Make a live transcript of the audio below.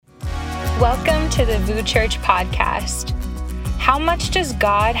Welcome to the VU Church podcast. How much does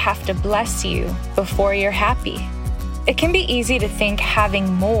God have to bless you before you're happy? It can be easy to think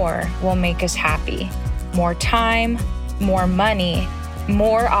having more will make us happy. More time, more money,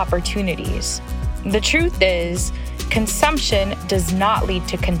 more opportunities. The truth is, consumption does not lead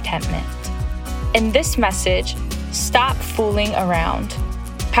to contentment. In this message, stop fooling around.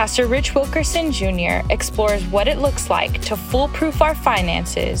 Pastor Rich Wilkerson Jr. explores what it looks like to foolproof our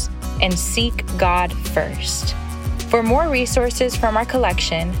finances and seek God first. For more resources from our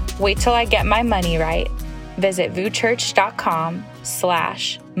collection, wait till I get my money right. Visit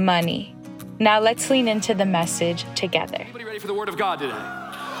vuchurch.com/money. Now let's lean into the message together. Anybody ready for the Word of God today?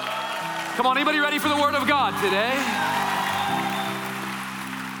 Come on, anybody ready for the Word of God today?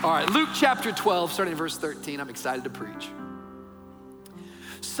 All right, Luke chapter 12, starting in verse 13. I'm excited to preach.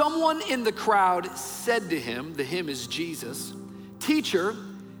 Someone in the crowd said to him, the him is Jesus, "Teacher,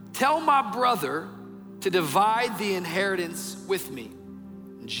 tell my brother to divide the inheritance with me."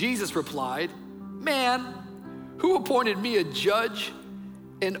 And Jesus replied, "Man, who appointed me a judge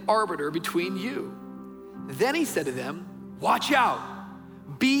and arbiter between you?" Then he said to them, "Watch out,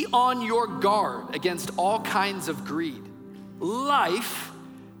 be on your guard against all kinds of greed. Life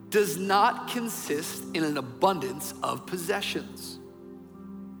does not consist in an abundance of possessions."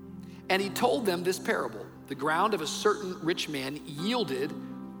 And he told them this parable. The ground of a certain rich man yielded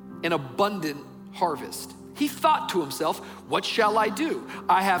an abundant harvest. He thought to himself, "What shall I do?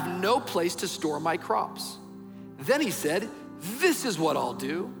 I have no place to store my crops." Then he said, "This is what I'll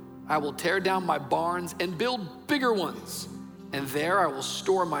do. I will tear down my barns and build bigger ones, and there I will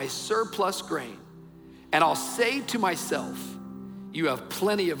store my surplus grain. And I'll say to myself, you have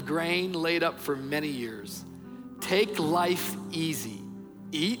plenty of grain laid up for many years. Take life easy.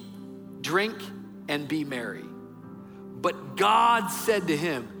 Eat, drink, and be merry." But God said to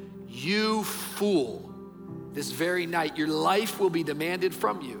him, "You fool, this very night your life will be demanded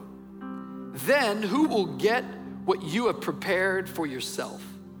from you. Then who will get what you have prepared for yourself?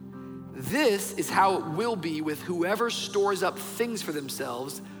 This is how it will be with whoever stores up things for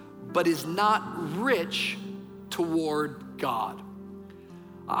themselves, but is not rich toward God."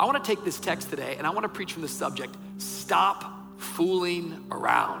 I want to take this text today and I want to preach from the subject, stop fooling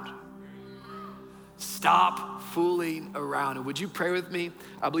around. Stop fooling around. And would you pray with me?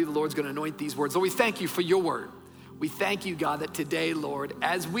 I believe the Lord's going to anoint these words. Lord, we thank you for your word. We thank you, God, that today, Lord,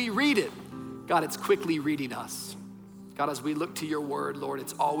 as we read it, God, it's quickly reading us. God, as we look to your word, Lord,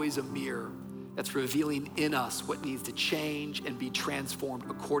 it's always a mirror that's revealing in us what needs to change and be transformed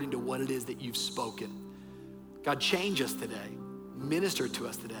according to what it is that you've spoken. God, change us today. Minister to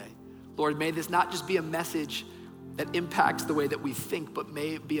us today. Lord, may this not just be a message that impacts the way that we think, but may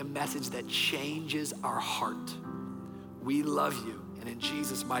it be a message that changes our heart. We love you, and in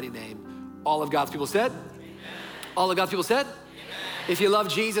Jesus' mighty name, all of God's people said? Amen. All of God's people said? Amen. If you love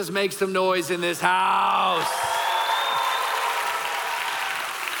Jesus, make some noise in this house.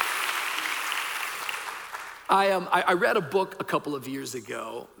 I read a book a couple of years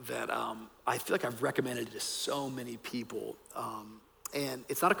ago that I feel like I've recommended it to so many people, and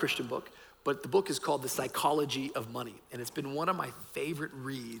it's not a Christian book, but the book is called The Psychology of Money, and it's been one of my favorite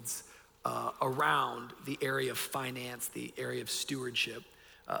reads around the area of finance, the area of stewardship.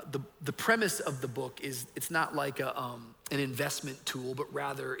 The premise of the book is it's not like an investment tool, but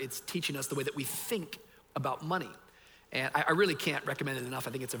rather it's teaching us the way that we think about money. And I really can't recommend it enough.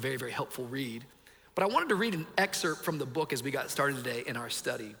 I think it's a very, very helpful read. But I wanted to read an excerpt from the book as we got started today in our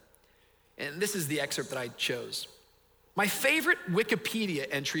study. And this is the excerpt that I chose. My favorite Wikipedia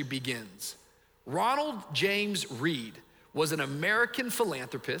entry begins, "Ronald James Reed was an American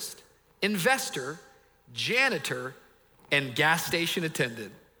philanthropist, investor, janitor, and gas station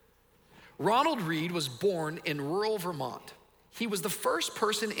attendant. Ronald Reed was born in rural Vermont. He was the first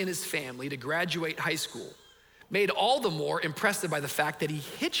person in his family to graduate high school, made all the more impressive by the fact that he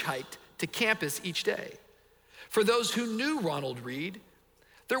hitchhiked to campus each day. For those who knew Ronald Reed,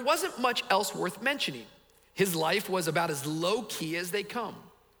 there wasn't much else worth mentioning. His life was about as low-key as they come.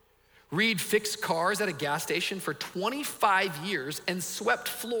 Reed fixed cars at a gas station for 25 years and swept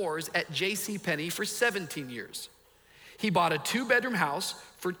floors at JCPenney for 17 years. He bought a 2-bedroom house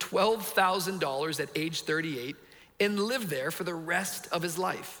for $12,000 at age 38 and lived there for the rest of his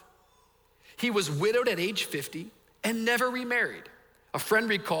life. He was widowed at age 50 and never remarried. A friend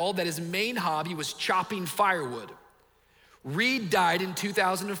recalled that his main hobby was chopping firewood. Reed died in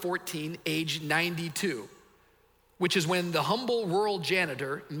 2014, age 92, which is when the humble rural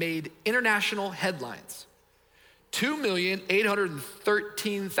janitor made international headlines.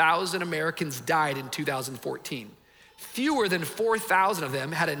 2,813,000 Americans died in 2014. Fewer than 4,000 of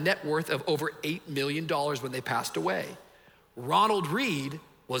them had a net worth of over $8 million when they passed away. Ronald Reed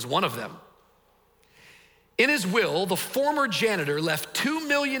was one of them. In his will, the former janitor left $2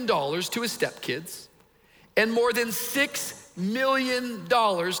 million to his stepkids and more than $6 million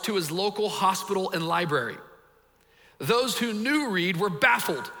to his local hospital and library. Those who knew Reed were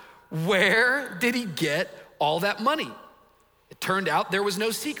baffled. Where did he get all that money? It turned out there was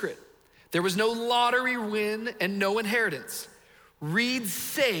no secret. There was no lottery win and no inheritance. Reed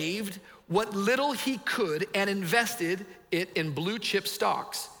saved what little he could and invested it in blue chip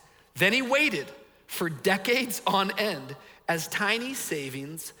stocks. Then he waited for decades on end as tiny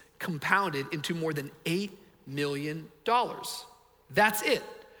savings compounded into more than $8 million. That's it,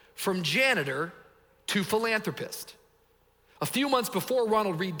 from janitor to philanthropist. A few months before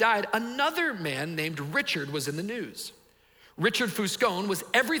Ronald Reed died, another man named Richard was in the news. Richard Fuscone was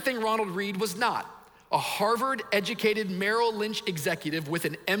everything Ronald Reed was not, a Harvard-educated Merrill Lynch executive with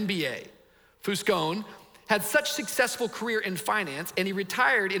an MBA. Fuscone had such successful career in finance, and he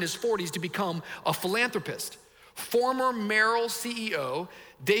retired in his 40s to become a philanthropist. Former Merrill CEO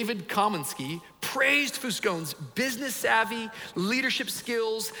David Kaminsky praised Fuscone's business savvy, leadership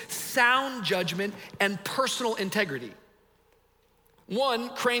skills, sound judgment, and personal integrity. One,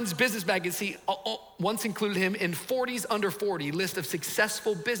 Crain's business magazine once included him in 40s under 40 list of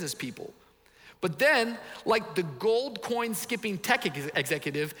successful business people. But then, like the gold coin skipping tech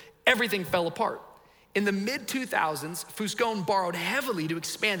executive, everything fell apart. In the mid-2000s, Fuscone borrowed heavily to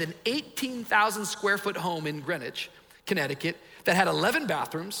expand an 18,000 square foot home in Greenwich, Connecticut, that had 11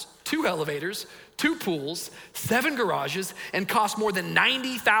 bathrooms, 2 elevators, 2 pools, 7 garages, and cost more than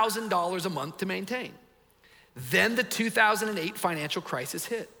 $90,000 a month to maintain. Then the 2008 financial crisis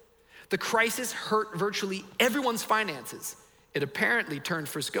hit. The crisis hurt virtually everyone's finances. It apparently turned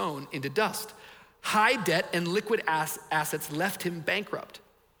Fuscone into dust. High debt and liquid assets left him bankrupt.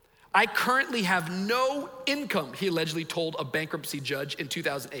 I currently have no income, he allegedly told a bankruptcy judge in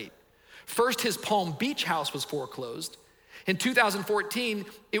 2008. First, his Palm Beach house was foreclosed. In 2014,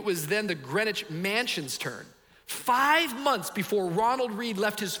 it was then the Greenwich Mansion's turn. 5 months before Ronald Reed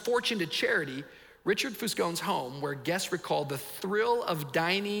left his fortune to charity, Richard Fuscone's home, where guests recalled the thrill of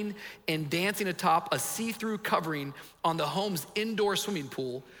dining and dancing atop a see-through covering on the home's indoor swimming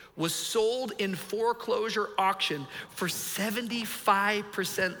pool, was sold in foreclosure auction for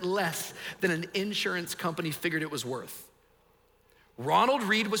 75% less than an insurance company figured it was worth. Ronald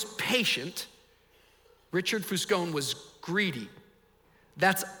Reed was patient. Richard Fuscone was greedy.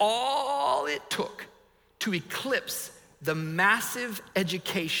 That's all it took to eclipse the massive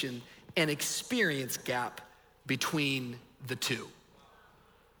education and experience gap between the two.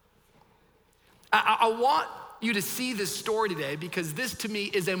 I want you to see this story today because this to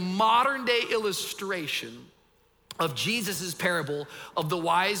me is a modern day illustration of Jesus's parable of the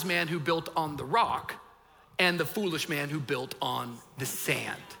wise man who built on the rock and the foolish man who built on the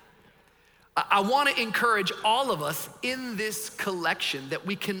sand. I want to encourage all of us in this collection that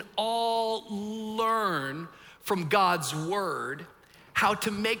we can all learn from God's word how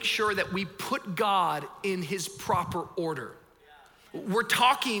to make sure that we put God in his proper order. We're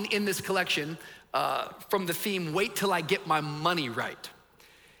talking in this collection from the theme, wait till I get my money right.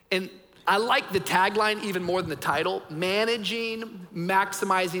 And I like the tagline even more than the title, managing,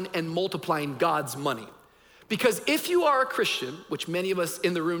 maximizing, and multiplying God's money. Because if you are a Christian, which many of us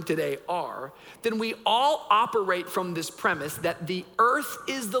in the room today are, then we all operate from this premise that the earth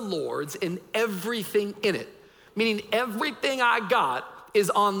is the Lord's and everything in it. Meaning everything I got is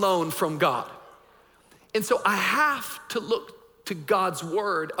on loan from God. And so I have to look to God's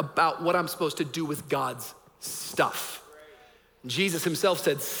word about what I'm supposed to do with God's stuff. Jesus himself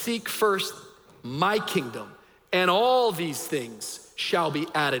said, seek first my kingdom and all these things shall be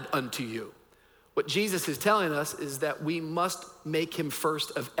added unto you. What Jesus is telling us is that we must make him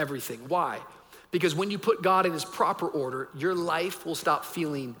first of everything. Why? Because when you put God in his proper order, your life will stop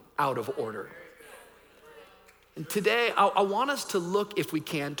feeling out of order. And today, I want us to look, if we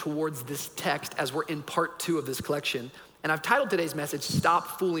can, towards this text as we're in part 2 of this collection. And I've titled today's message,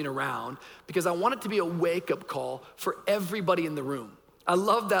 Stop Fooling Around, because I want it to be a wake-up call for everybody in the room. I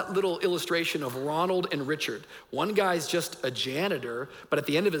love that little illustration of Ronald and Richard. One guy's just a janitor, but at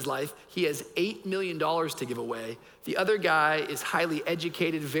the end of his life, he has $8 million to give away. The other guy is highly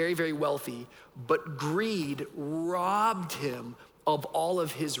educated, very, very wealthy, but greed robbed him of all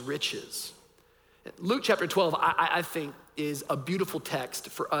of his riches. Luke chapter 12, I think, is a beautiful text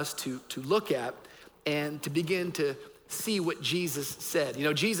for us to look at and to begin to see what Jesus said. You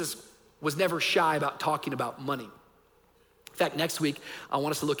know, Jesus was never shy about talking about money. In fact, next week, I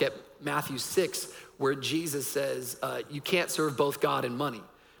want us to look at Matthew 6, where Jesus says, you can't serve both God and money.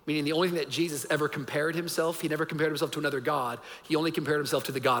 Meaning the only thing that Jesus ever compared himself, he never compared himself to another God. He only compared himself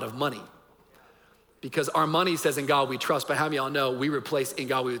to the God of money. Because our money says in God we trust, but how many of y'all know we replace in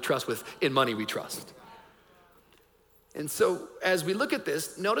God we trust with in money we trust? And so as we look at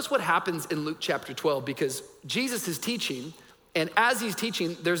this, notice what happens in Luke chapter 12, because Jesus is teaching, and as he's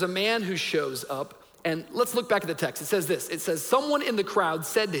teaching, there's a man who shows up, and let's look back at the text. It says this, it says, someone in the crowd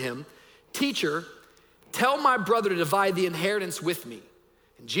said to him, "Teacher, tell my brother to divide the inheritance with me."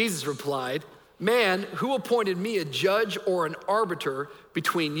 And Jesus replied, "Man, who appointed me a judge or an arbiter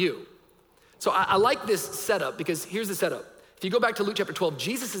between you?" So I like this setup, because here's the setup. If you go back to Luke chapter 12,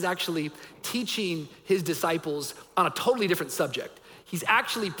 Jesus is actually teaching his disciples on a totally different subject. He's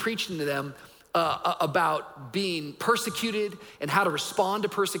actually preaching to them about being persecuted and how to respond to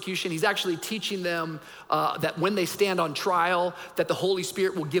persecution. He's actually teaching them that when they stand on trial, that the Holy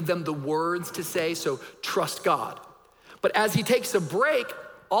Spirit will give them the words to say, so trust God. But as he takes a break,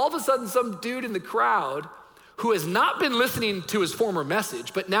 all of a sudden some dude in the crowd who has not been listening to his former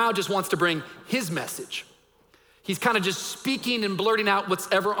message, but now just wants to bring his message. He's kind of just speaking and blurting out what's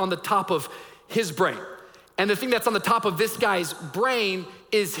ever on the top of his brain. And the thing that's on the top of this guy's brain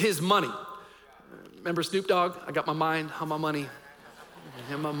is his money. Remember Snoop Dogg? I got my mind on my money.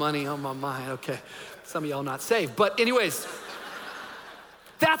 And my money on my mind. Okay, some of y'all not saved. But anyways,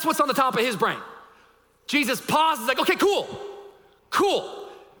 that's what's on the top of his brain. Jesus pauses like, okay, cool.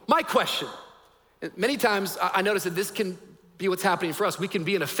 My question. Many times I notice that this can be what's happening for us. We can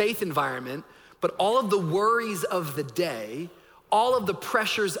be in a faith environment, but all of the worries of the day, all of the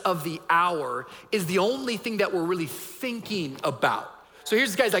pressures of the hour is the only thing that we're really thinking about. So here's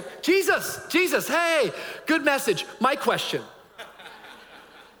this guy's like, Jesus, hey, good message. My question.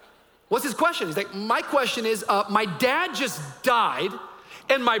 What's his question? He's like, my question is, my dad just died,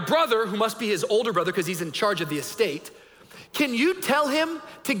 and my brother, who must be his older brother because he's in charge of the estate, can you tell him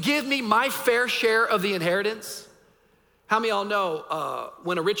to give me my fair share of the inheritance? How many of y'all know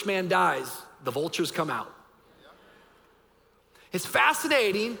when a rich man dies, the vultures come out? It's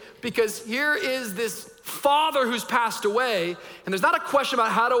fascinating because here is this father who's passed away, and there's not a question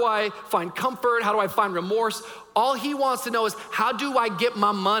about how do I find comfort, how do I find remorse. All he wants to know is, how do I get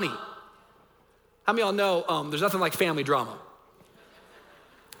my money? How many of y'all know there's nothing like family drama?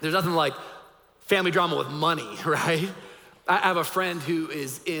 There's nothing like family drama with money, right? I have a friend who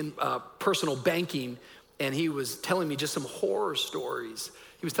is in personal banking, and he was telling me just some horror stories.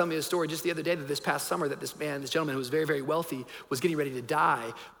 He was telling me a story just the other day that this past summer that this gentleman who was very, very wealthy was getting ready to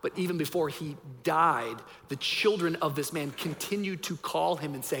die. But even before he died, the children of this man continued to call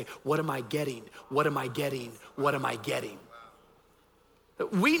him and say, what am I getting? What am I getting? What am I getting?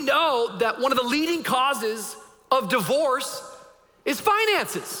 We know that one of the leading causes of divorce is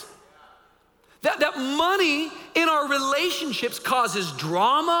finances. That money in our relationships causes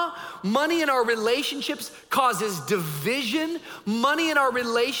drama. Money in our relationships causes division. Money in our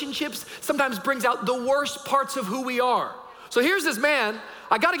relationships sometimes brings out the worst parts of who we are. So here's this man,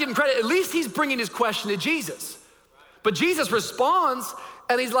 I gotta give him credit, at least he's bringing his question to Jesus. But Jesus responds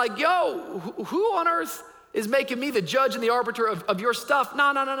and he's like, yo, who on earth is making me the judge and the arbiter of your stuff?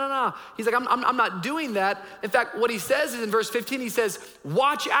 No. He's like, I'm not doing that. In fact, what he says is in verse 15, he says,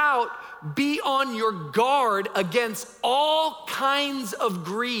 watch out, be on your guard against all kinds of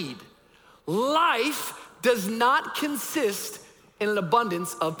greed. Life does not consist in an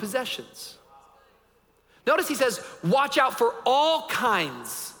abundance of possessions. Notice he says, watch out for all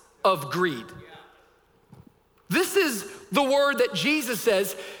kinds of greed. This is the word that Jesus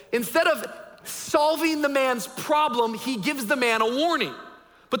says, instead of solving the man's problem, he gives the man a warning.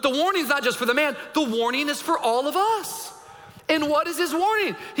 But the warning is not just for the man, the warning is for all of us. And what is his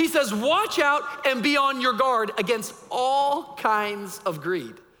warning? He says, watch out and be on your guard against all kinds of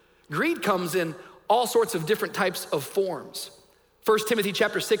greed. Greed comes in all sorts of different types of forms. 1 Timothy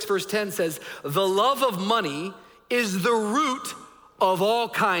chapter 6, verse 10 says, the love of money is the root of all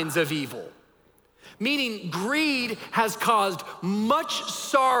kinds of evil. Meaning greed has caused much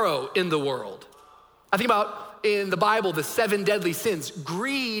sorrow in the world. I think about in the Bible, the 7 deadly sins.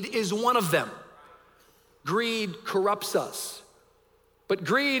 Greed is one of them. Greed corrupts us. But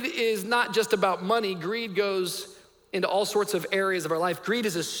greed is not just about money. Greed goes into all sorts of areas of our life. Greed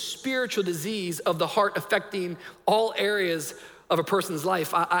is a spiritual disease of the heart affecting all areas of a person's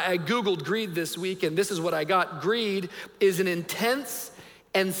life. I Googled greed this week, and this is what I got. Greed is an intense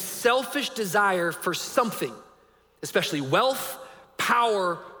and selfish desire for something, especially wealth,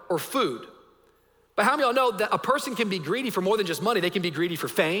 power, or food. But how many of y'all know that a person can be greedy for more than just money? They can be greedy for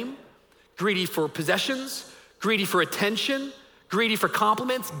fame, greedy for possessions, greedy for attention, greedy for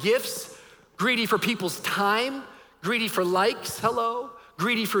compliments, gifts, greedy for people's time, greedy for likes,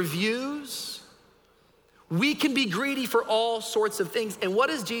 greedy for views. We can be greedy for all sorts of things. And what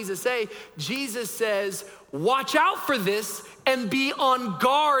does Jesus say? Jesus says, watch out for this and be on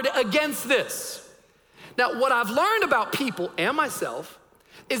guard against this. Now, what I've learned about people and myself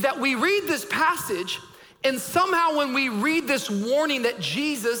is that we read this passage, and somehow when we read this warning that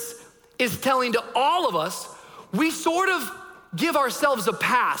Jesus is telling to all of us, we sort of give ourselves a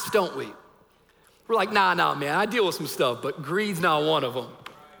pass, don't we? We're like, nah, man, I deal with some stuff, but greed's not one of them.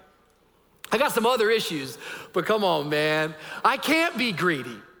 I got some other issues, but come on, man. I can't be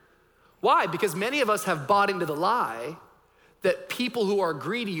greedy. Why? Because many of us have bought into the lie that people who are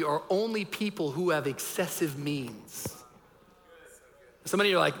greedy are only people who have excessive means. Some of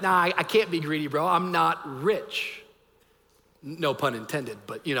you are like, nah, I can't be greedy, bro. I'm not rich. No pun intended,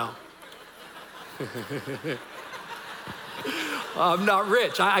 but you know. I'm not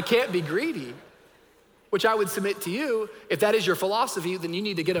rich. I can't be greedy. Which I would submit to you, if that is your philosophy, then you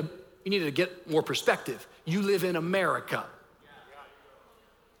need to get more perspective. You live in America.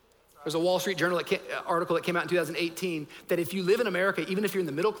 There's a Wall Street Journal article that came out in 2018 that if you live in America, even if you're in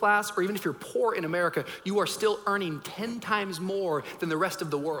the middle class or even if you're poor in America, you are still earning 10 times more than the rest of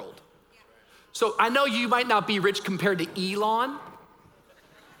the world. So I know you might not be rich compared to Elon,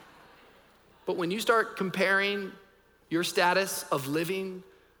 but when you start comparing your status of living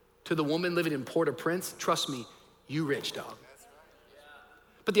to the woman living in Port-au-Prince, trust me, you rich, dog.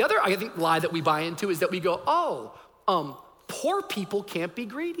 But the other, I think, lie that we buy into is that we go, poor people can't be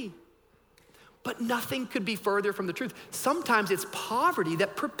greedy. But nothing could be further from the truth. Sometimes it's poverty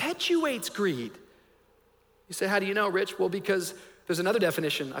that perpetuates greed. You say, how do you know, Rich? Well, because there's another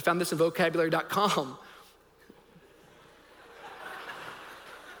definition. I found this in vocabulary.com.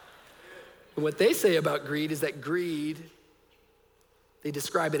 And what they say about greed is that greed, they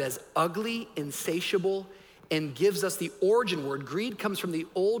describe it as ugly, insatiable, and gives us the origin word. Greed comes from the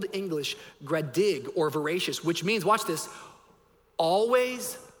Old English gradig or voracious, which means, watch this,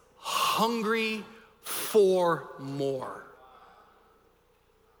 always hungry for more.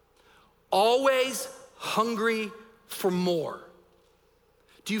 Always hungry for more.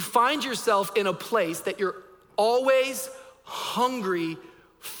 Do you find yourself in a place that you're always hungry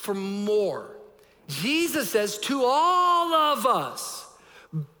for more? Jesus says to all of us,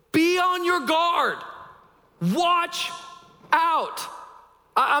 be on your guard. Watch out.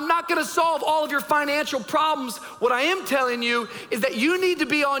 I'm not gonna solve all of your financial problems. What I am telling you is that you need to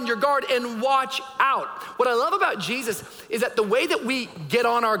be on your guard and watch out. What I love about Jesus is that the way that we get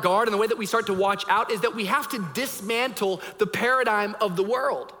on our guard and the way that we start to watch out is that we have to dismantle the paradigm of the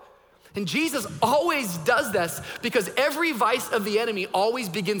world. And Jesus always does this because every vice of the enemy always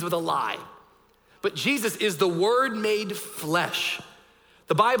begins with a lie. But Jesus is the Word made flesh.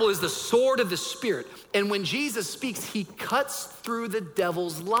 The Bible is the sword of the Spirit. And when Jesus speaks, he cuts through the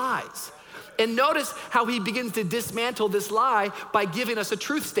devil's lies. And notice how he begins to dismantle this lie by giving us a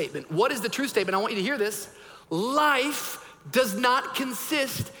truth statement. What is the truth statement? I want you to hear this. Life does not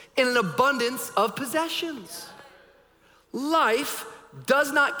consist in an abundance of possessions. Life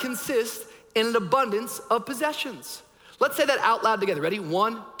does not consist in an abundance of possessions. Let's say that out loud together. Ready?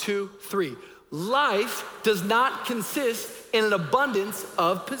 1, 2, 3. Life does not consist in an abundance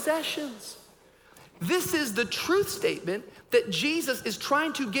of possessions. This is the truth statement that Jesus is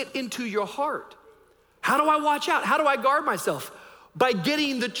trying to get into your heart. How do I watch out? How do I guard myself? By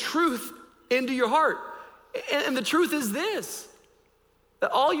getting the truth into your heart. And the truth is this,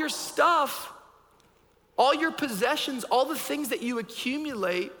 that all your stuff, all your possessions, all the things that you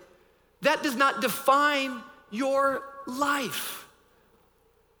accumulate, that does not define your life.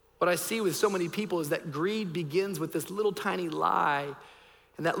 What I see with so many people is that greed begins with this little tiny lie,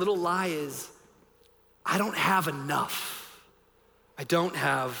 and that little lie is, I don't have enough. I don't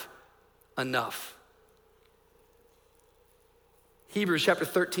have enough. Hebrews chapter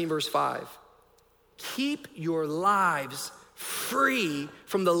 13, verse 5. Keep your lives free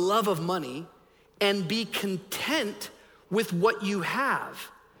from the love of money and be content with what you have,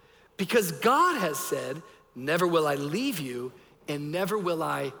 because God has said, never will I leave you and never will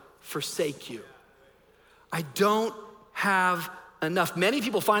I forsake you. I don't have enough. Many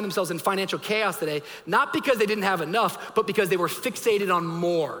people find themselves in financial chaos today, not because they didn't have enough, but because they were fixated on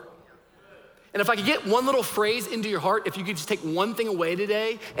more. And if I could get one little phrase into your heart, if you could just take one thing away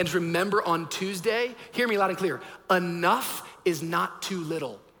today and just remember on Tuesday, hear me loud and clear. Enough is not too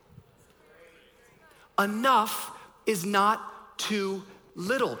little. Enough is not too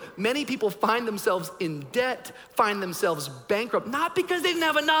little. Many people find themselves in debt, find themselves bankrupt, not because they didn't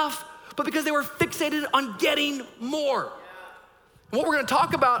have enough, but because they were fixated on getting more. And what we're gonna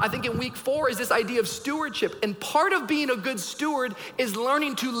talk about, I think in week 4, is this idea of stewardship. And part of being a good steward is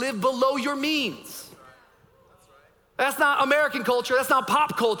learning to live below your means. That's not American culture, that's not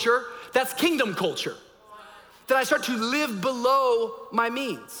pop culture, that's kingdom culture. That I start to live below my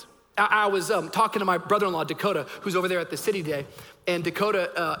means. I was talking to my brother-in-law, Dakota, who's over there at the city today, and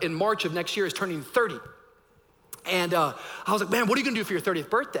Dakota in March of next year is turning 30. And I was like, man, what are you gonna do for your 30th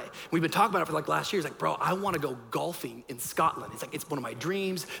birthday? We've been talking about it for like last year. He's like, bro, I wanna go golfing in Scotland. It's like, it's one of my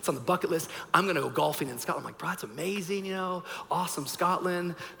dreams. It's on the bucket list. I'm gonna go golfing in Scotland. I'm like, bro, that's amazing, you know, awesome,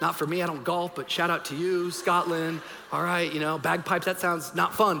 Scotland. Not for me, I don't golf, but shout out to you, Scotland. All right, you know, bagpipes, that sounds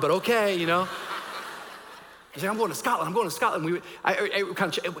not fun, but okay, you know. He's like, I'm going to Scotland.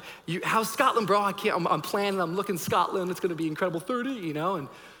 How's Scotland, bro? I'm planning, I'm looking Scotland. It's gonna be incredible 30, you know? And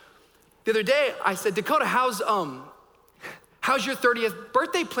the other day, I said, Dakota, how's your 30th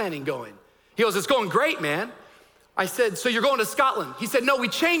birthday planning going? He goes, it's going great, man. I said, so you're going to Scotland? He said, no, we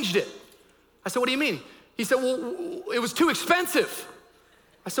changed it. I said, what do you mean? He said, well, it was too expensive.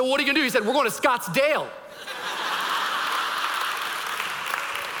 I said, well, what are you gonna do? He said, we're going to Scottsdale.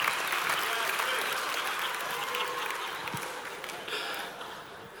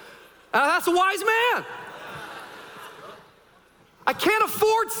 That's a wise man. I can't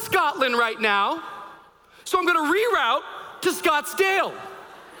afford Scotland right now, so I'm gonna reroute to Scottsdale.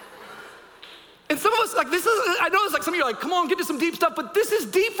 And some of us, like this is, I know it's like some of you are like, come on, get to some deep stuff, but this is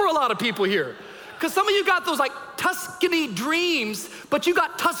deep for a lot of people here. Because some of you got those like Tuscany dreams, but you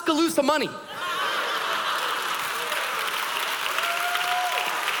got Tuscaloosa money.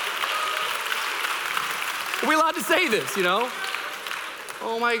 Are we allowed to say this, you know?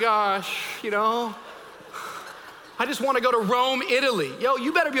 Oh my gosh, you know? I just want to go to Rome, Italy. Yo,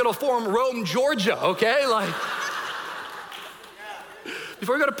 you better be able to form Rome, Georgia, okay? Like,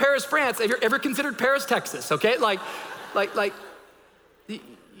 before we go to Paris, France, have you ever considered Paris, Texas, okay?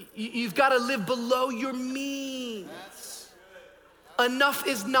 You've got to live below your means. Enough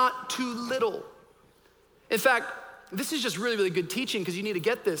is not too little. In fact, this is just really, really good teaching because you need to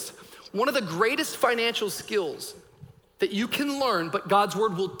get this. One of the greatest financial skills that you can learn, but God's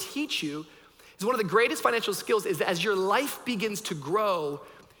word will teach you, is one of the greatest financial skills is that as your life begins to grow,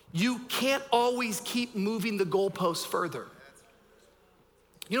 you can't always keep moving the goalposts further.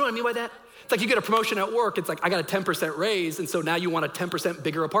 You know what I mean by that? It's like you get a promotion at work, it's like, I got a 10% raise, and so now you want a 10%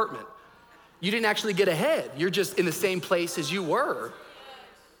 bigger apartment. You didn't actually get ahead. You're just in the same place as you were.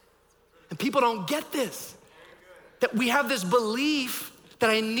 And people don't get this, that we have this belief that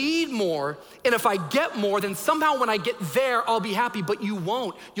I need more, and if I get more, then somehow when I get there, I'll be happy, but you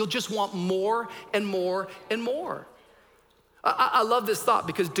won't. You'll just want more and more and more. I love this thought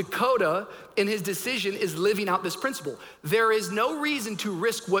because Dakota, in his decision, is living out this principle. There is no reason to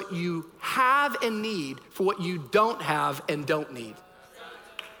risk what you have and need for what you don't have and don't need.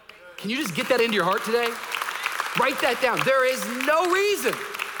 Can you just get that into your heart today? Write that down. There is no reason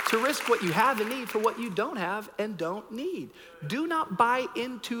to risk what you have and need for what you don't have and don't need. Do not buy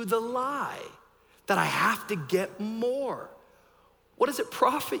into the lie that I have to get more. What does it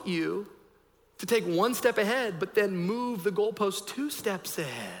profit you to take one step ahead, but then move the goalpost 2 steps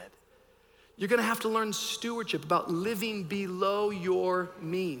ahead? You're gonna have to learn stewardship about living below your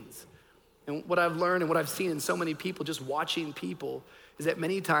means. And what I've learned and what I've seen in so many people, just watching people, is that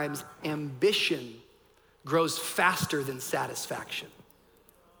many times ambition grows faster than satisfaction.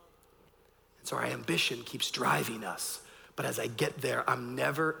 And so our ambition keeps driving us. But as I get there, I'm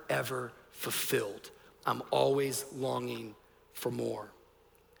never, ever fulfilled. I'm always longing for more.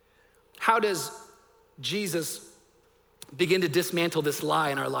 How does Jesus begin to dismantle this lie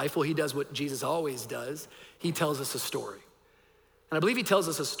in our life? Well, he does what Jesus always does. He tells us a story. And I believe he tells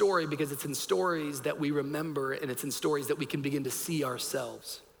us a story because it's in stories that we remember and it's in stories that we can begin to see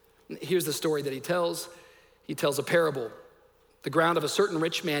ourselves. Here's the story that he tells. He tells a parable. The ground of a certain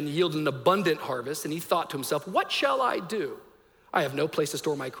rich man yielded an abundant harvest, and he thought to himself, what shall I do? I have no place to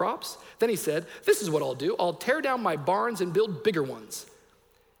store my crops. Then he said, this is what I'll do. I'll tear down my barns and build bigger ones.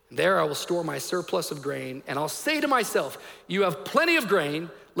 There I will store my surplus of grain, and I'll say to myself, you have plenty of grain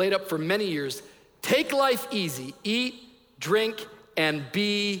laid up for many years. Take life easy, eat, drink, and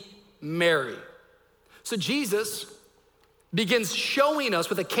be merry. So Jesus begins showing us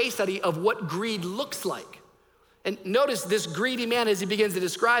with a case study of what greed looks like. And notice this greedy man, as he begins to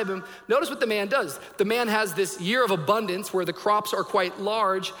describe him, notice what the man does. The man has this year of abundance where the crops are quite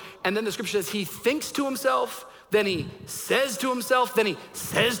large, and then the scripture says he thinks to himself, then he says to himself, then he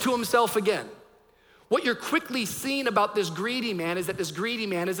says to himself again. What you're quickly seeing about this greedy man is that this greedy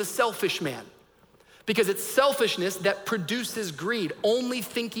man is a selfish man, because it's selfishness that produces greed, only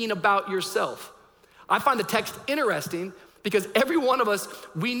thinking about yourself. I find the text interesting Because every one of us,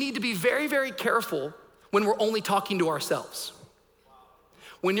 we need to be very, very careful when we're only talking to ourselves.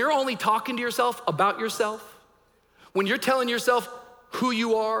 When you're only talking to yourself about yourself, when you're telling yourself who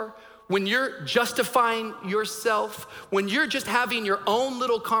you are, when you're justifying yourself, when you're just having your own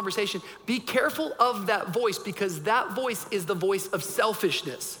little conversation, be careful of that voice, because that voice is the voice of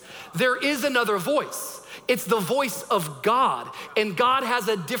selfishness. There is another voice. It's the voice of God, and God has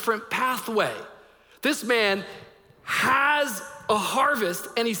a different pathway. This man has a harvest,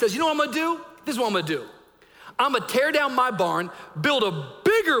 and he says, you know what I'm gonna do? This is what I'm gonna do. I'm gonna tear down my barn, build a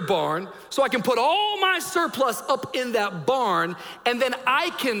bigger barn so I can put all my surplus up in that barn, and then I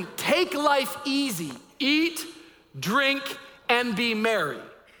can take life easy, eat, drink, and be merry.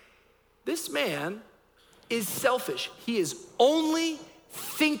 This man is selfish. He is only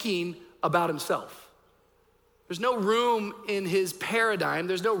thinking about himself. There's no room in his paradigm,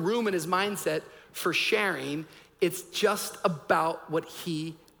 there's no room in his mindset for sharing. It's just about what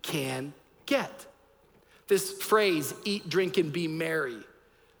he can get. This phrase, eat, drink, and be merry,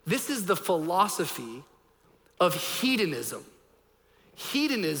 this is the philosophy of hedonism.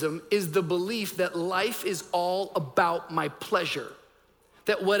 Hedonism is the belief that life is all about my pleasure,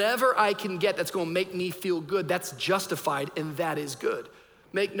 that whatever I can get that's gonna make me feel good, that's justified and that is good.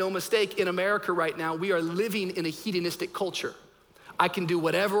 Make no mistake, in America right now, we are living in a hedonistic culture. I can do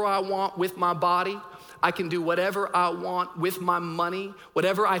whatever I want with my body. I can do whatever I want with my money.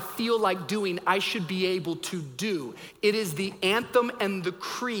 Whatever I feel like doing, I should be able to do. It is the anthem and the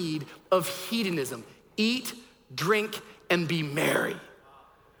creed of hedonism. Eat, drink, and be merry.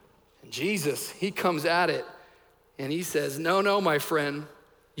 And Jesus, he comes at it and he says, no, my friend,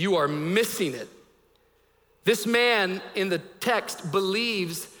 you are missing it. This man in the text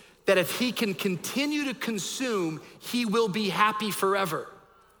believes that if he can continue to consume, he will be happy forever.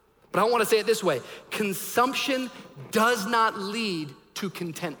 But I want to say it this way: consumption does not lead to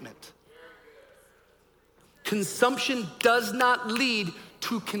contentment. Consumption does not lead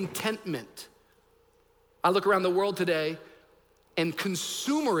to contentment. I look around the world today and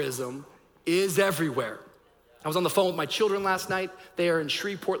consumerism is everywhere. I was on the phone with my children last night. They are in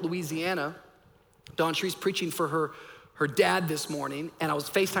Shreveport, Louisiana. Dawn Shree's preaching for her dad this morning, and I was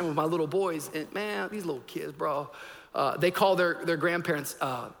FaceTiming with my little boys, and man, these little kids, bro, they call their grandparents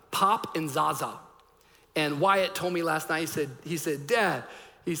Pop and Zaza. And Wyatt told me last night, he said, Dad,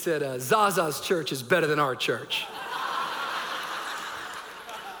 he said, Zaza's church is better than our church.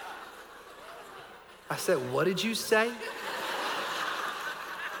 I said, what did you say?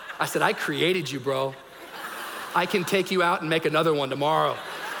 I said, I created you, bro. I can take you out and make another one tomorrow.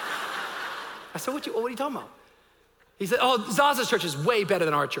 I said, what are you talking about? He said, oh, Zaza's church is way better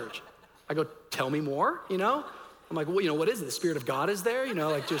than our church. I go, tell me more, I'm like, well, what is it? The Spirit of God is there?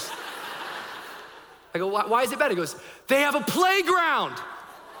 I go, why is it better? He goes, they have a playground.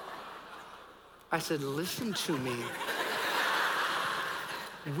 I said, listen to me.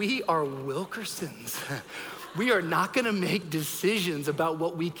 We are Wilkersons. We are not gonna make decisions about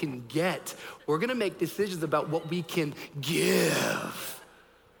what we can get. We're gonna make decisions about what we can give.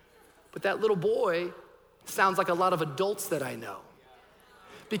 But that little boy sounds like a lot of adults that I know.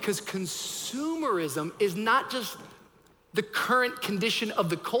 Because consumerism is not just the current condition of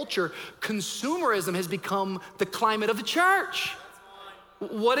the culture. Consumerism has become the climate of the church.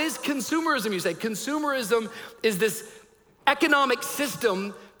 What is consumerism, you say? Consumerism is this economic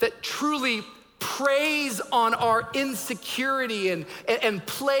system that truly preys on our insecurity and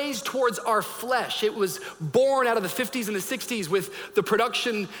plays towards our flesh. It was born out of the 50s and the 60s with the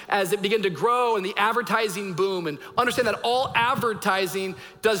production as it began to grow and the advertising boom. And understand that all advertising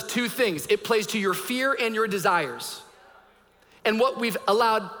does two things. It plays to your fear and your desires. And what we've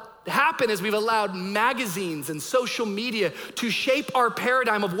allowed happen is we've allowed magazines and social media to shape our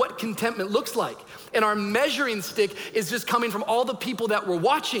paradigm of what contentment looks like. And our measuring stick is just coming from all the people that we're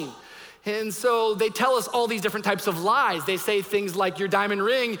watching. And so they tell us all these different types of lies. They say things like your diamond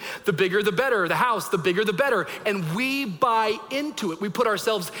ring, the bigger the better, the house, the bigger the better. And we buy into it. We put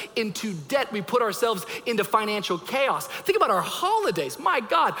ourselves into debt. We put ourselves into financial chaos. Think about our holidays. My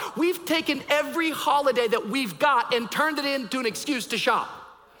God, we've taken every holiday that we've got and turned it into an excuse to shop.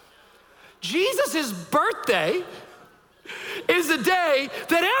 Jesus' birthday is the day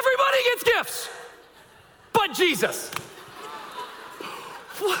that everybody gets gifts, but Jesus.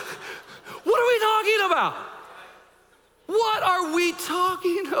 What are we talking about? What are we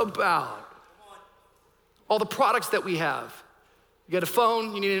talking about? All the products that we have. You get a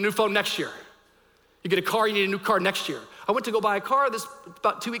phone, you need a new phone next year. You get a car, you need a new car next year. I went to go buy a car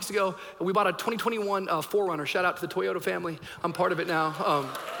about 2 weeks ago, and we bought a 2021 4Runner. Shout out to the Toyota family. I'm part of it now.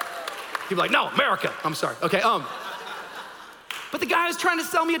 People are like, no, America. I'm sorry. Okay. But the guy was trying to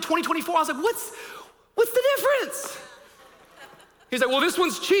sell me a 2024. I was like, what's the difference? He's like, well, this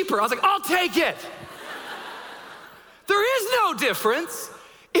one's cheaper. I was like, I'll take it. There is no difference.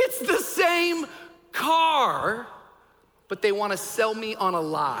 It's the same car, but they want to sell me on a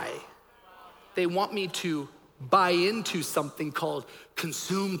lie. They want me to buy into something called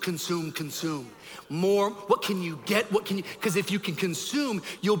consume, consume, consume. More, what can you get? Because if you can consume,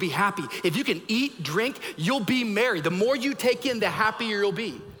 you'll be happy. If you can eat, drink, you'll be merry. The more you take in, the happier you'll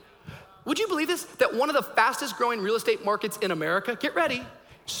be. Would you believe this? That one of the fastest growing real estate markets in America, get ready,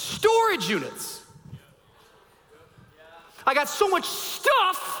 storage units. I got so much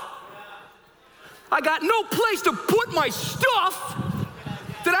stuff, I got no place to put my stuff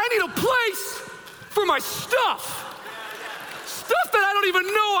that I need a place for my stuff. Stuff that I don't even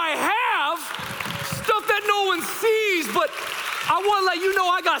know I have, stuff that no one sees, but I wanna let you know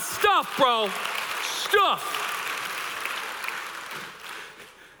I got stuff, bro. Stuff.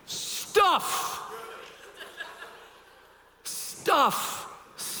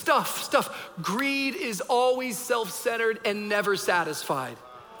 Stuff. Greed is always self-centered and never satisfied.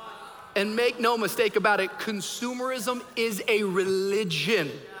 And make no mistake about it, consumerism is a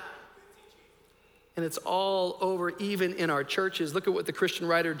religion. And it's all over, even in our churches. Look at what the Christian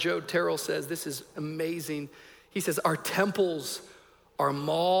writer Joe Terrell says. This is amazing. He says, our temples are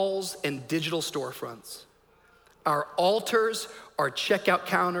malls and digital storefronts. Our altars are checkout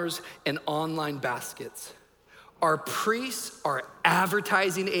counters and online baskets. Our priests are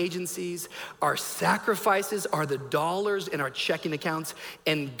advertising agencies. Our sacrifices are the dollars in our checking accounts.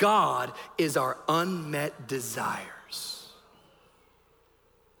 And God is our unmet desires.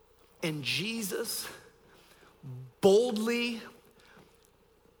 And Jesus boldly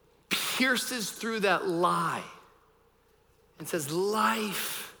pierces through that lie and says,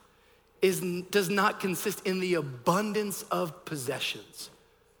 life does not consist in the abundance of possessions.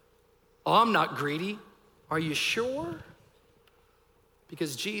 Oh, I'm not greedy. Are you sure?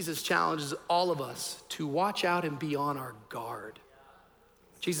 Because Jesus challenges all of us to watch out and be on our guard.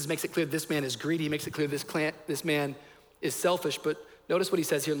 Jesus makes it clear this man is greedy. He makes it clear this man is selfish. But notice what he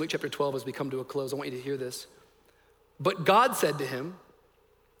says here in Luke chapter 12 as we come to a close. I want you to hear this. But God said to him,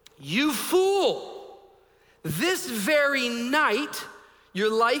 you fool, this very night your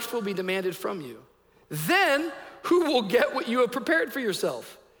life will be demanded from you. Then who will get what you have prepared for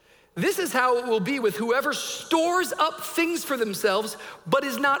yourself? This is how it will be with whoever stores up things for themselves, but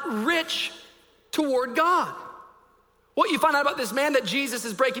is not rich toward God. What you find out about this man that Jesus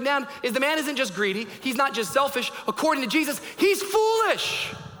is breaking down is the man isn't just greedy. He's not just selfish. According to Jesus, he's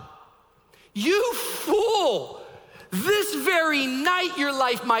foolish. You fool. This very night your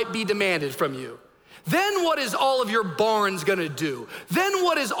life might be demanded from you. Then what is all of your barns gonna do? Then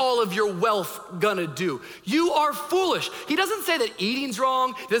what is all of your wealth gonna do? You are foolish. He doesn't say that eating's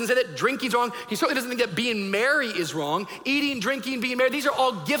wrong. He doesn't say that drinking's wrong. He certainly doesn't think that being merry is wrong. Eating, drinking, being merry, these are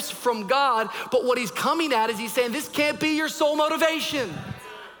all gifts from God. But what he's coming at is he's saying this can't be your sole motivation.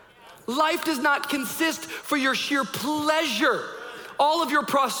 Life does not consist for your sheer pleasure. All of your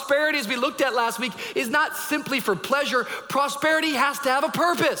prosperity, as we looked at last week, is not simply for pleasure. Prosperity has to have a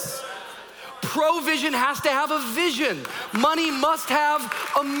purpose. Provision has to have a vision. Money must have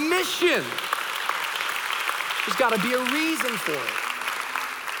a mission. There's got to be a reason for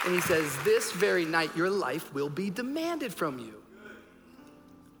it. And he says, this very night, your life will be demanded from you.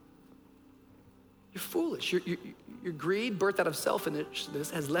 You're foolish. Your greed, birthed out of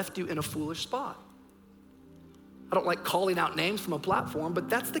selfishness, has left you in a foolish spot. I don't like calling out names from a platform, but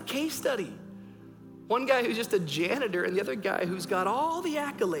that's the case study. One guy who's just a janitor and the other guy who's got all the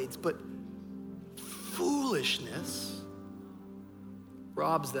accolades, but foolishness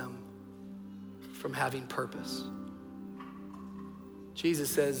robs them from having purpose. Jesus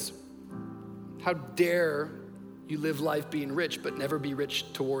says, how dare you live life being rich, but never be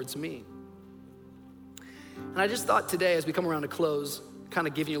rich towards me? And I just thought today, as we come around to close, kind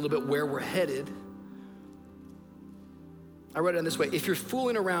of giving you a little bit where we're headed. I read it in this way: if you're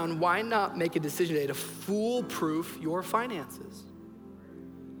fooling around, why not make a decision today to foolproof your finances?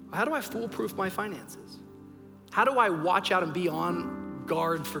 How do I foolproof my finances? How do I watch out and be on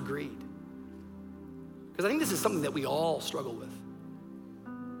guard for greed? Because I think this is something that we all struggle with.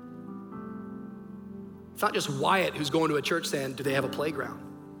 It's not just Wyatt who's going to a church saying, do they have a playground?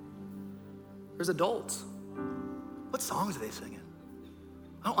 There's adults. What songs are they singing?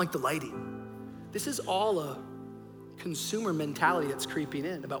 I don't like the lighting. This is all a consumer mentality that's creeping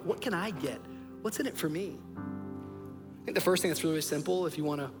in about what can I get? What's in it for me? I think the first thing that's really simple, if you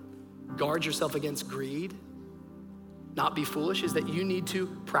want to guard yourself against greed, not be foolish, is that you need to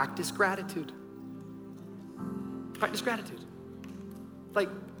practice gratitude. Practice gratitude. Like,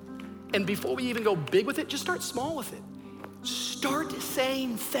 and before we even go big with it, just start small with it. Start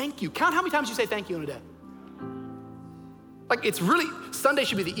saying thank you. Count how many times you say thank you in a day. Like Sunday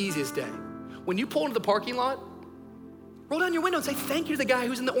should be the easiest day. When you pull into the parking lot, roll down your window and say thank you to the guy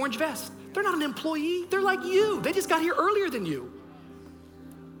who's in the orange vest. They're not an employee, they're like you. They just got here earlier than you.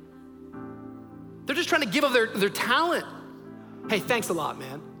 They're just trying to give of their talent. Hey, thanks a lot,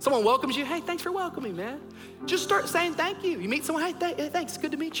 man. Someone welcomes you, hey, thanks for welcoming, man. Just start saying thank you. You meet someone, hey, thanks,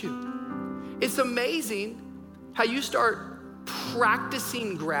 good to meet you. It's amazing how you start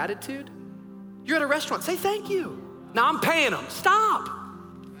practicing gratitude. You're at a restaurant, say thank you. Now I'm paying them, stop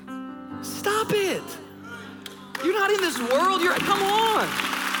it. You're not in this world, come on.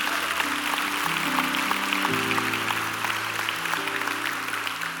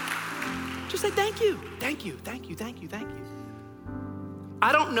 Just say thank you.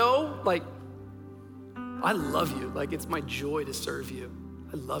 I don't know, like, I love you. Like, it's my joy to serve you.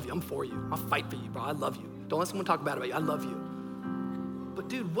 I love you, I'm for you. I'll fight for you, bro, I love you. Don't let someone talk bad about you, I love you. But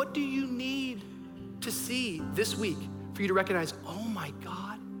dude, what do you need to see this week for you to recognize, oh my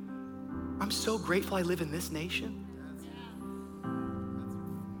God, I'm so grateful I live in this nation.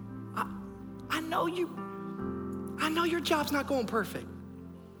 I know your job's not going perfect.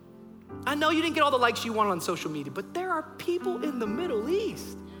 I know you didn't get all the likes you wanted on social media, but there are people in the Middle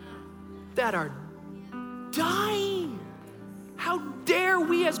East that are dying. How dare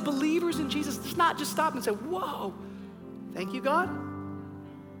we as believers in Jesus not just stop and say, whoa, thank you, God.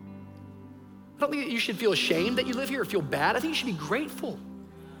 I don't think that you should feel ashamed that you live here or feel bad. I think you should be grateful.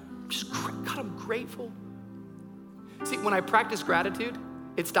 God, I'm grateful. See, when I practice gratitude,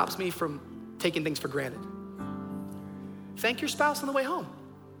 it stops me from taking things for granted. Thank your spouse on the way home.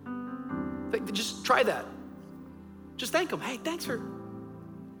 Just try that. Just thank them. Hey, thanks for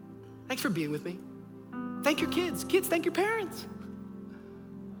being with me. Thank your kids. Kids, thank your parents.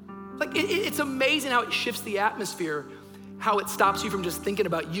 Like, it's amazing how it shifts the atmosphere, how it stops you from just thinking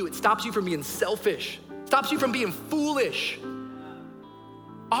about you. It stops you from being selfish. It stops you from being foolish.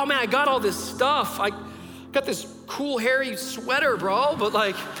 Oh man, I got all this stuff. I got this cool hairy sweater, bro, but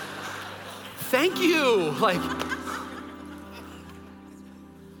like, thank you. Like,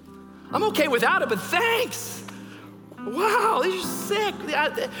 I'm okay without it, but thanks. Wow, these are sick.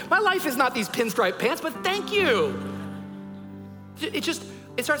 My life is not these pinstripe pants, but thank you.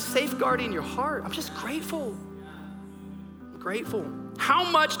 It starts safeguarding your heart. I'm just grateful. I'm grateful. How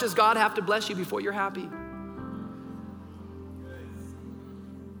much does God have to bless you before you're happy?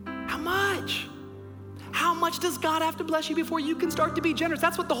 How much? How much does God have to bless you before you can start to be generous?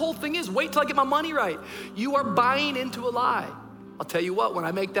 That's what the whole thing is. Wait till I get my money right. You are buying into a lie. I'll tell you what, when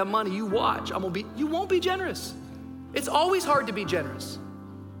I make that money, you watch. You won't be generous. It's always hard to be generous.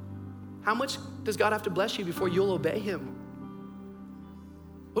 How much does God have to bless you before you'll obey him?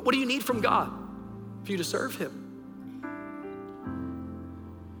 What do you need from God for you to serve him?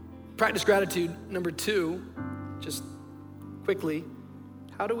 Practice gratitude. Number 2, just quickly,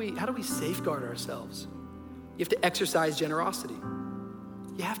 how do we safeguard ourselves? You have to exercise generosity.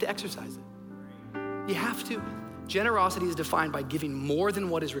 You have to exercise it. You have to. Generosity is defined by giving more than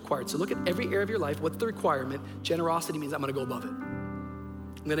what is required. So look at every area of your life. What's the requirement? Generosity means I'm gonna go above it.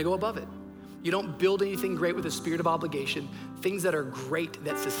 I'm gonna go above it. You don't build anything great with a spirit of obligation. Things that are great,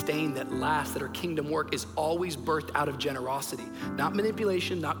 that sustain, that last, that are kingdom work is always birthed out of generosity. Not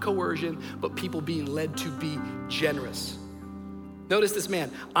manipulation, not coercion, but people being led to be generous. Notice this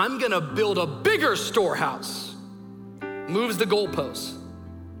man, I'm gonna build a bigger storehouse. Moves the goalposts.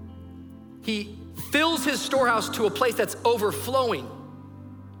 He fills his storehouse to a place that's overflowing.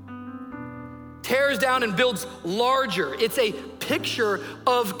 Tears down and builds larger. It's a picture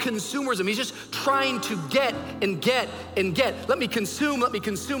of consumerism. He's just trying to get and get and get. Let me consume, let me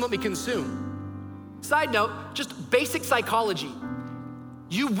consume, let me consume. Side note, just basic psychology.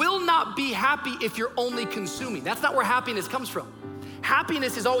 You will not be happy if you're only consuming. That's not where happiness comes from.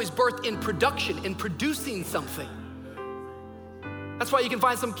 Happiness is always birthed in production, in producing something. That's why you can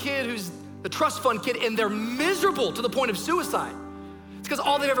find some kid who's the trust fund kid and they're miserable to the point of suicide. It's because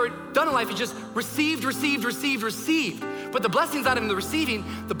all they've ever done in life is just received. But the blessing's not in the receiving.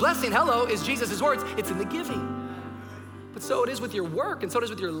 The blessing, is Jesus' words. It's in the giving. But so it is with your work and so it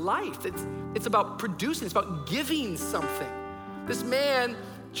is with your life. It's about producing, it's about giving something. This man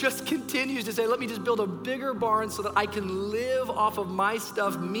just continues to say, let me just build a bigger barn so that I can live off of my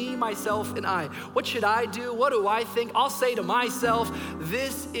stuff, me, myself, and I. What should I do? What do I think? I'll say to myself,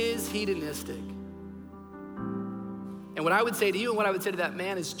 this is hedonistic. And what I would say to you and what I would say to that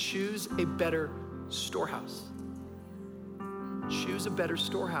man is choose a better storehouse. Choose a better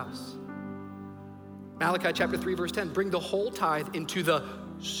storehouse. Malachi chapter 3, verse 10, bring the whole tithe into the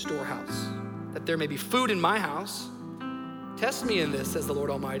storehouse, that there may be food in my house. Test me in this, says the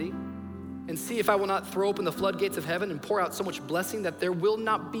Lord Almighty, and see if I will not throw open the floodgates of heaven and pour out so much blessing that there will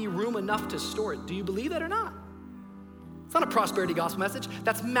not be room enough to store it. Do you believe that or not? It's not a prosperity gospel message.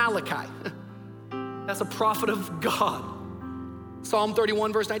 That's Malachi. That's a prophet of God. Psalm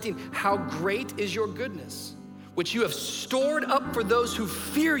 31, verse 19, how great is your goodness, which you have stored up for those who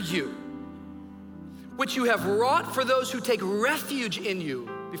fear you, which you have wrought for those who take refuge in you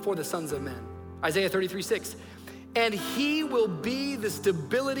before the sons of men. Isaiah 33, 6, and he will be the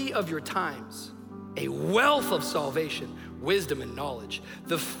stability of your times, a wealth of salvation, wisdom and knowledge.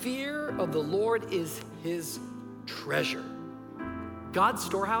 The fear of the Lord is his treasure. God's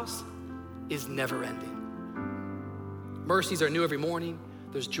storehouse is never ending. Mercies are new every morning.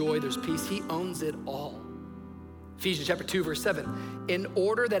 There's joy, there's peace. He owns it all. Ephesians chapter 2, verse 7, in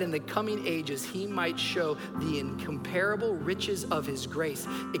order that in the coming ages he might show the incomparable riches of his grace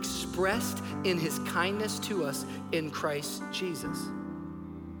expressed in his kindness to us in Christ Jesus.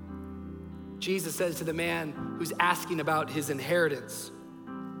 Jesus says to the man who's asking about his inheritance,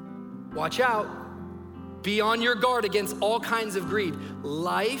 watch out, be on your guard against all kinds of greed.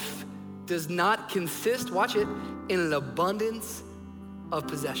 Life does not consist, watch it, in an abundance of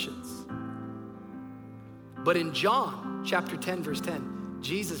possessions. But in John chapter 10, verse 10,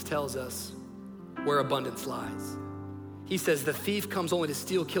 Jesus tells us where abundance lies. He says, the thief comes only to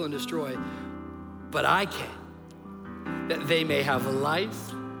steal, kill, and destroy, but I came that they may have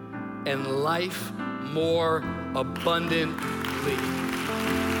life and life more abundantly.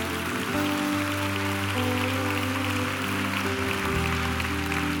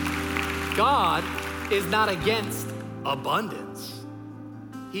 God is not against abundance.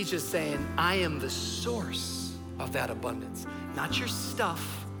 He's just saying, I am the source of that abundance. Not your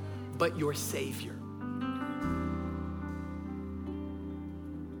stuff, but your Savior.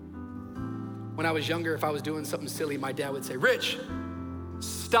 When I was younger, if I was doing something silly, my dad would say, Rich,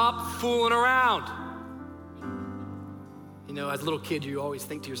 stop fooling around. You know, as a little kid, you always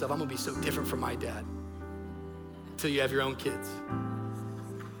think to yourself, I'm gonna be so different from my dad until you have your own kids.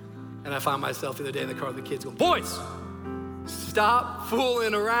 And I found myself the other day in the car with the kids going, boys, stop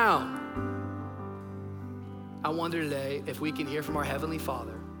fooling around. I wonder today if we can hear from our Heavenly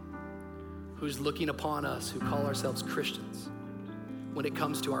Father who's looking upon us who call ourselves Christians when it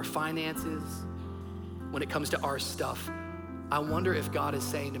comes to our finances, when it comes to our stuff. I wonder if God is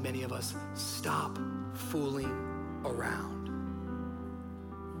saying to many of us, stop fooling around.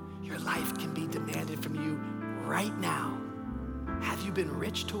 Your life can be demanded from you right now. Have you been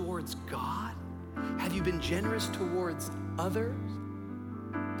rich towards God? Have you been generous towards others?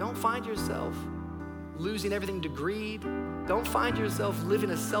 Don't find yourself losing everything to greed. Don't find yourself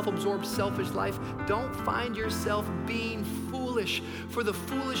living a self-absorbed, selfish life. Don't find yourself being foolish. For the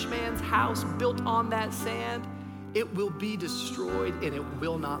foolish man's house built on that sand, it will be destroyed and it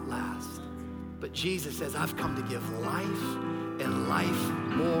will not last. But Jesus says, I've come to give life and life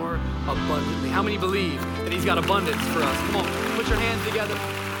more abundantly. How many believe that he's got abundance for us? Come on, put your hands together.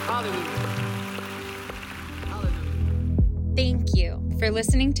 Hallelujah. Hallelujah. Thank you for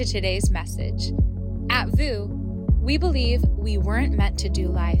listening to today's message. At VOO, we believe we weren't meant to do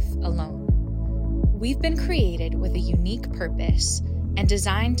life alone. We've been created with a unique purpose and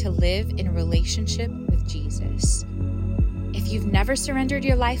designed to live in relationship with Jesus. If you've never surrendered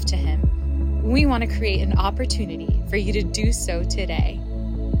your life to him, we want to create an opportunity for you to do so today.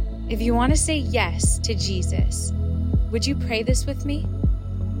 If you want to say yes to Jesus, would you pray this with me?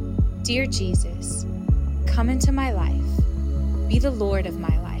 Dear Jesus, come into my life. Be the Lord of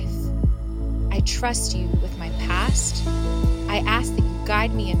my life. I trust you with my past. I ask that you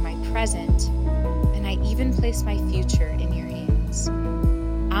guide me in my present, and I even place my future in your hands.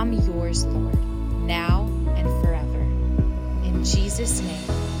 I'm yours, Lord, now and forever. In Jesus'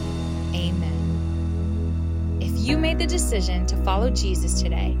 name, amen. If you made the decision to follow Jesus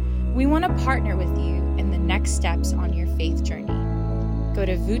today, we want to partner with you in the next steps on your faith journey. Go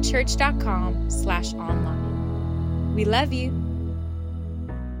to voochurch.com/online. We love you.